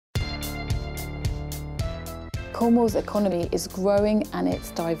Cornwall's economy is growing and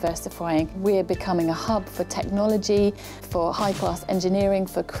it's diversifying. We're becoming a hub for technology, for high-class engineering,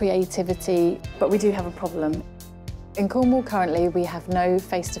 for creativity, but we do have a problem. In Cornwall currently we have no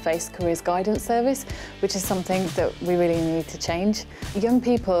face-to-face careers guidance service, which is something that we really need to change. Young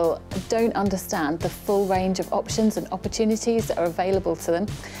people don't understand the full range of options and opportunities that are available to them,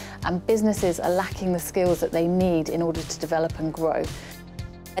 and businesses are lacking the skills that they need in order to develop and grow.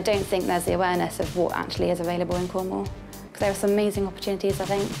 I don't think there's the awareness of what actually is available in Cornwall. There are some amazing opportunities, I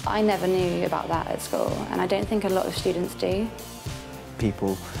think. I never knew about that at school, and I don't think a lot of students do.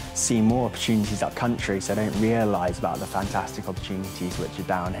 People see more opportunities up country, so don't realise about the fantastic opportunities which are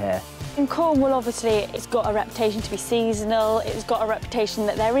down here. In Cornwall, obviously, it's got a reputation to be seasonal, it's got a reputation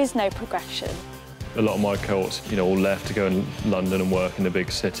that there is no progression. A lot of my cohorts, all left to go in London and work in the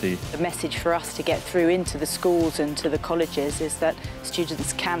big city. The message for us to get through into the schools and to the colleges is that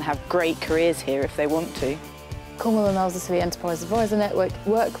students can have great careers here if they want to. Cornwall and Ellerslie Enterprise Advisor Network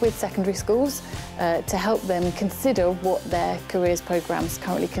work with secondary schools to help them consider what their careers programmes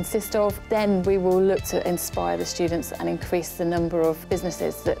currently consist of. Then we will look to inspire the students and increase the number of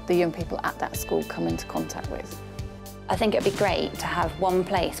businesses that the young people at that school come into contact with. I think it'd be great to have one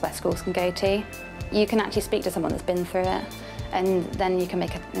place where schools can go to. You can actually speak to someone that's been through it, and then you can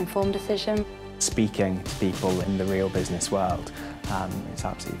make an informed decision. Speaking to people in the real business world is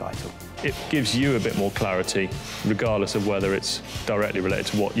absolutely vital. It gives you a bit more clarity, regardless of whether it's directly related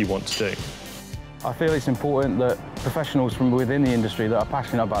to what you want to do. I feel it's important that professionals from within the industry that are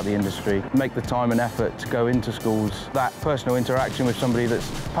passionate about the industry make the time and effort to go into schools. That personal interaction with somebody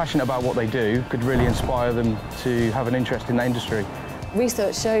that's passionate about what they do could really inspire them to have an interest in the industry.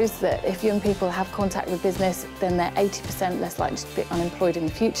 Research shows that if young people have contact with business, then they're 80% less likely to be unemployed in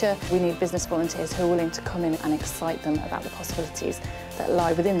the future. We need business volunteers who are willing to come in and excite them about the possibilities that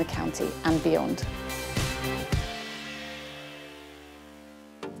lie within the county and beyond.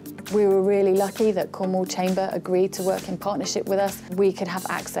 We were really lucky that Cornwall Chamber agreed to work in partnership with us. We could have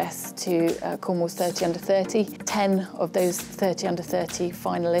access to Cornwall's 30 under 30. 10 of those 30 under 30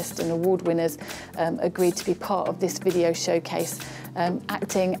 finalists and award winners agreed to be part of this video showcase,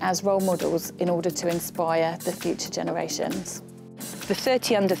 acting as role models in order to inspire the future generations. The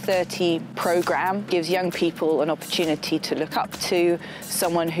 30 under 30 programme gives young people an opportunity to look up to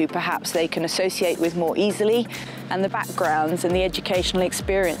someone who perhaps they can associate with more easily, and the backgrounds and the educational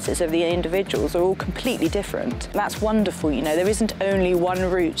experiences of the individuals are all completely different. That's wonderful, there isn't only one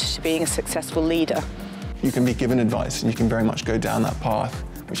route to being a successful leader. You can be given advice and you can very much go down that path,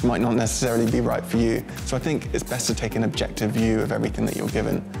 which might not necessarily be right for you. So I think it's best to take an objective view of everything that you're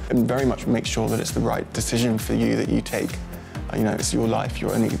given and very much make sure that it's the right decision for you that you take. It's your life,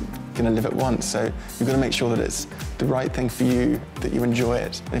 you're only going to live it once, so you've got to make sure that it's the right thing for you, that you enjoy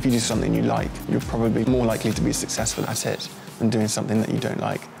it. And if you do something you like, you're probably more likely to be successful at it than doing something that you don't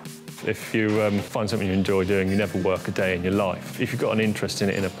like. If you find something you enjoy doing, you never work a day in your life. If you've got an interest in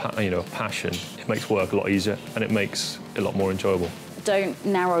it, a passion, it makes work a lot easier and it makes it a lot more enjoyable. Don't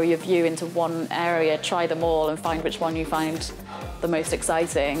narrow your view into one area, try them all and find which one you find the most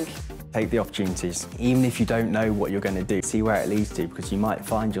exciting. Take the opportunities, even if you don't know what you're going to do. See where it leads to, because you might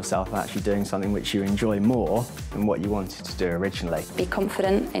find yourself actually doing something which you enjoy more than what you wanted to do originally. Be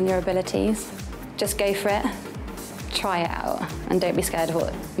confident in your abilities. Just go for it, try it out, and don't be scared of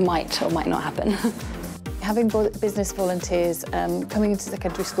what might or might not happen. Having business volunteers coming into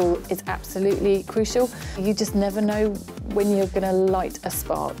secondary school is absolutely crucial. You just never know when you're going to light a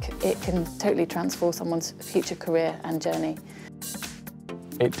spark. It can totally transform someone's future career and journey.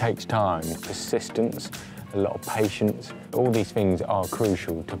 It takes time, persistence, a lot of patience. All these things are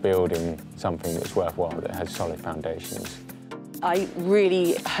crucial to building something that's worthwhile, that has solid foundations. I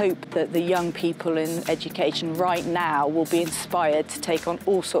really hope that the young people in education right now will be inspired to take on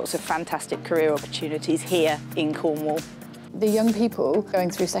all sorts of fantastic career opportunities here in Cornwall. The young people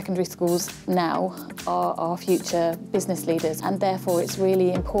going through secondary schools now are our future business leaders, and therefore it's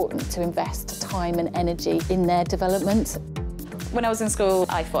really important to invest time and energy in their development. When I was in school,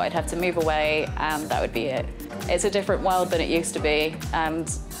 I thought I'd have to move away and that would be it. It's a different world than it used to be, and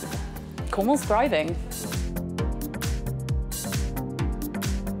Cornwall's thriving.